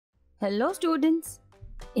Hello students!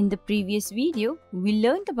 In the previous video, we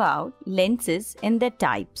learned about lenses and their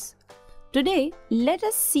types. Today, let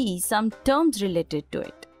us see some terms related to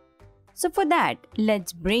it. So for that,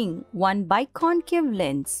 let's bring one biconcave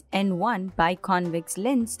lens and one biconvex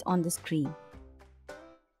lens on the screen.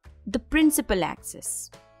 The principal axis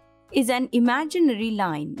is an imaginary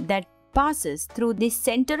line that passes through the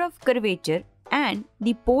center of curvature and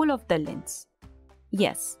the pole of the lens.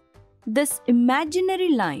 Yes, this imaginary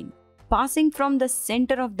line passing from the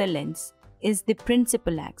center of the lens is the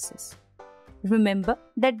principal axis. Remember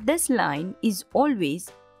that this line is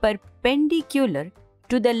always perpendicular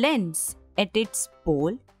to the lens at its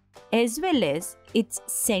pole as well as its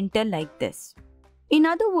center like this. In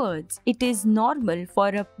other words, it is normal for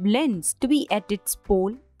a lens to be at its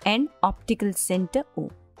pole and optical center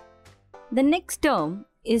O. The next term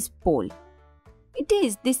is pole. It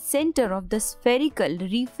is the center of the spherical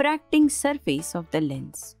refracting surface of the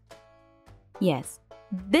lens. Yes,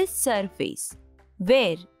 this surface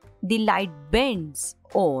where the light bends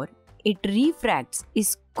or it refracts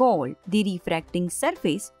is called the refracting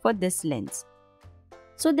surface for this lens.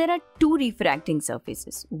 So there are two refracting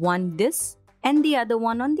surfaces, one this and the other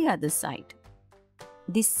one on the other side.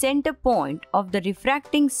 The center point of the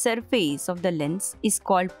refracting surface of the lens is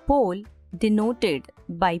called pole, denoted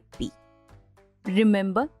by P.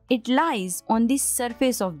 Remember, it lies on the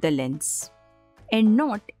surface of the lens and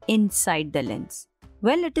not inside the lens.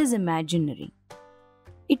 Well, it is imaginary.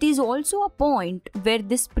 It is also a point where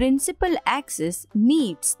this principal axis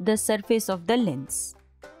meets the surface of the lens.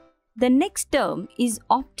 The next term is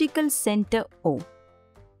optical center O.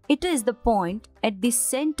 It is the point at the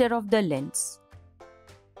center of the lens,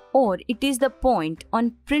 or it is the point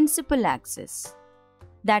on principal axis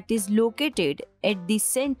that is located at the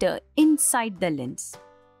center inside the lens.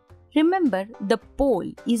 Remember, the pole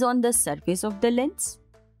is on the surface of the lens,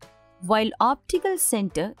 while optical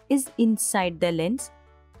center is inside the lens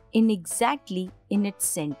exactly in its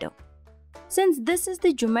center. Since this is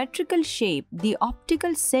the geometrical shape, the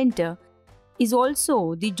optical center is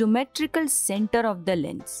also the geometrical center of the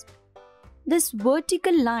lens. This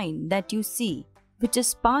vertical line that you see, which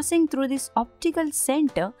is passing through this optical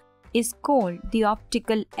center, is called the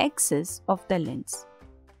optical axis of the lens.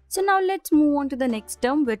 So now let's move on to the next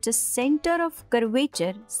term, which is center of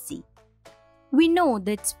curvature C. We know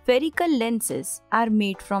that spherical lenses are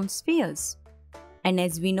made from spheres. And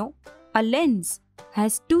as we know, a lens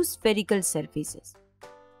has two spherical surfaces.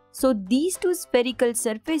 So these two spherical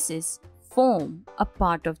surfaces form a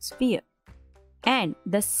part of sphere. And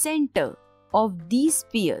the center of these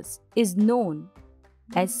spheres is known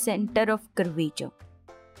as center of curvature.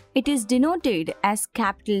 It is denoted as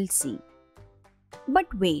capital C.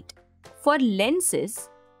 But wait, for lenses,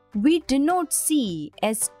 we denote C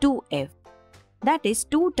as 2f, that is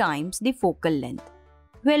 2 times the focal length.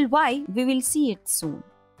 Well, why? We will see it soon.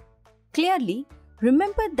 Clearly,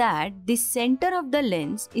 remember that the center of the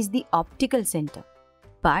lens is the optical center,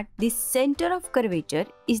 but the center of curvature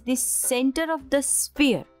is the center of the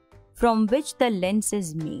sphere from which the lens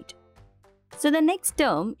is made. So the next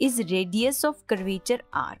term is radius of curvature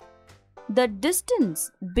R. The distance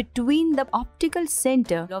between the optical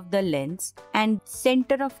center of the lens and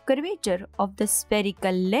center of curvature of the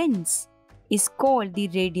spherical lens is called the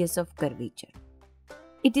radius of curvature.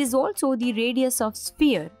 It is also the radius of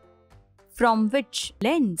sphere from which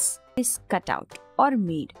lens is cut out or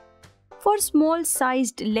made. For small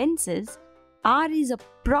sized lenses, R is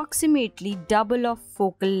approximately double of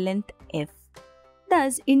focal length f.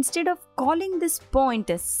 Thus, instead of calling this point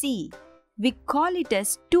as C, we call it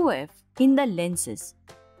as 2f in the lenses,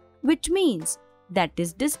 which means that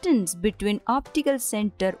this distance between optical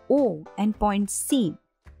center O and point C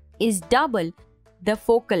is double the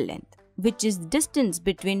focal length, which is distance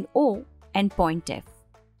between O and point F.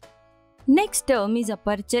 Next term is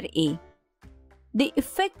aperture A. The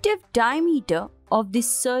effective diameter of the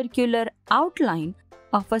circular outline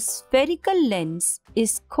of a spherical lens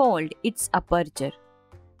is called its aperture.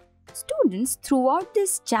 Students, throughout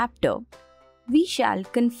this chapter, we shall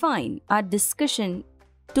confine our discussion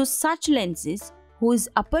to such lenses whose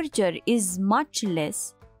aperture is much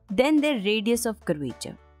less than their radius of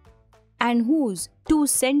curvature and whose two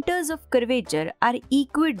centers of curvature are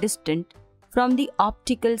equidistant from the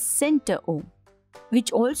optical center O,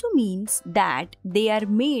 which also means that they are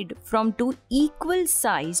made from two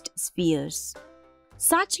equal-sized spheres.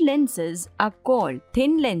 Such lenses are called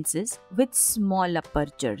thin lenses with small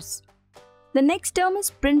apertures. The next term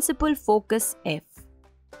is principal focus F.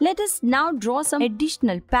 Let us now draw some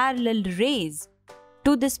additional parallel rays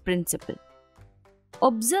to this principal.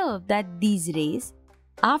 Observe that these rays,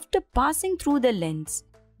 after passing through the lens,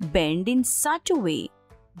 bend in such a way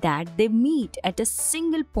that they meet at a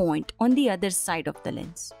single point on the other side of the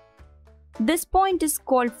lens. This point is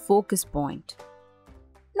called focus point.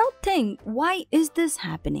 Now think, why is this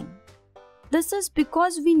happening? This is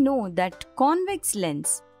because we know that convex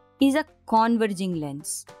lens is a converging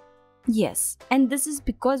lens. Yes, and this is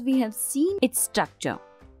because we have seen its structure.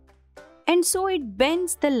 And so it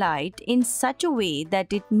bends the light in such a way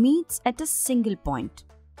that it meets at a single point.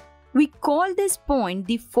 We call this point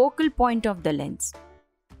the focal point of the lens.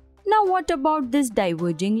 Now what about this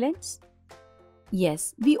diverging lens?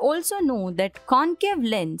 Yes, we also know that concave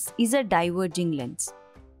lens is a diverging lens.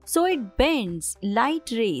 So it bends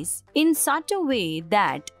light rays in such a way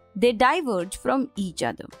that they diverge from each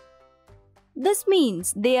other. This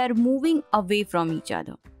means they are moving away from each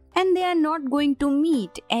other and they are not going to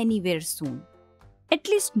meet anywhere soon. At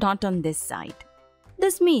least not on this side.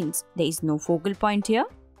 This means there is no focal point here.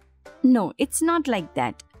 No, it's not like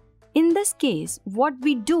that. In this case, what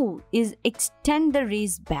we do is extend the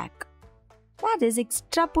rays back. That is,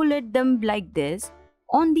 extrapolate them like this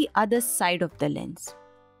on the other side of the lens.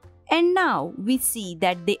 And now we see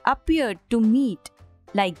that they appear to meet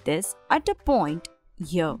like this at a point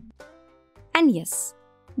here. And yes,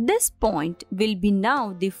 this point will be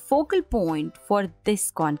now the focal point for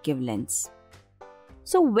this concave lens.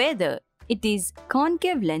 So whether it is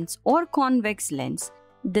concave lens or convex lens,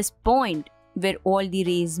 this point where all the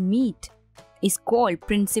rays meet is called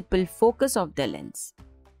principal focus of the lens.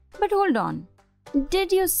 But hold on,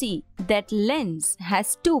 did you see that lens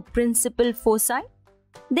has two principal foci?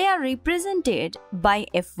 They are represented by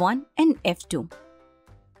f1 and f2.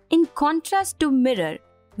 In contrast to mirror,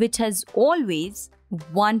 which has always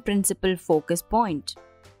one principal focus point.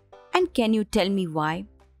 And can you tell me why?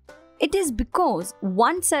 It is because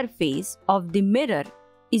one surface of the mirror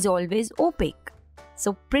is always opaque.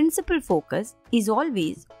 So principal focus is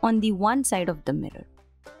always on the one side of the mirror,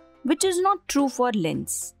 which is not true for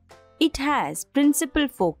lens. It has principal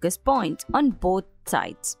focus points on both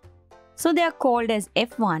sides. So they are called as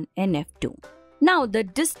f1 and f2. Now the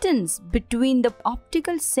distance between the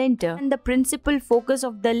optical center and the principal focus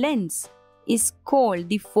of the lens is called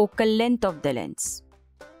the focal length of the lens.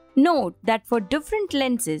 Note that for different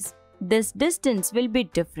lenses, this distance will be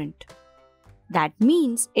different. That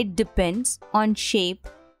means it depends on shape,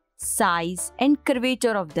 size and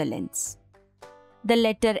curvature of the lens. The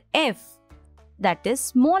letter F, that is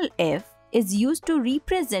small f, is used to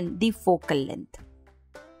represent the focal length.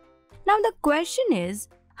 Now the question is,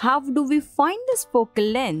 how do we find this focal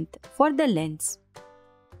length for the lens?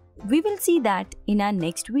 We will see that in our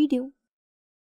next video.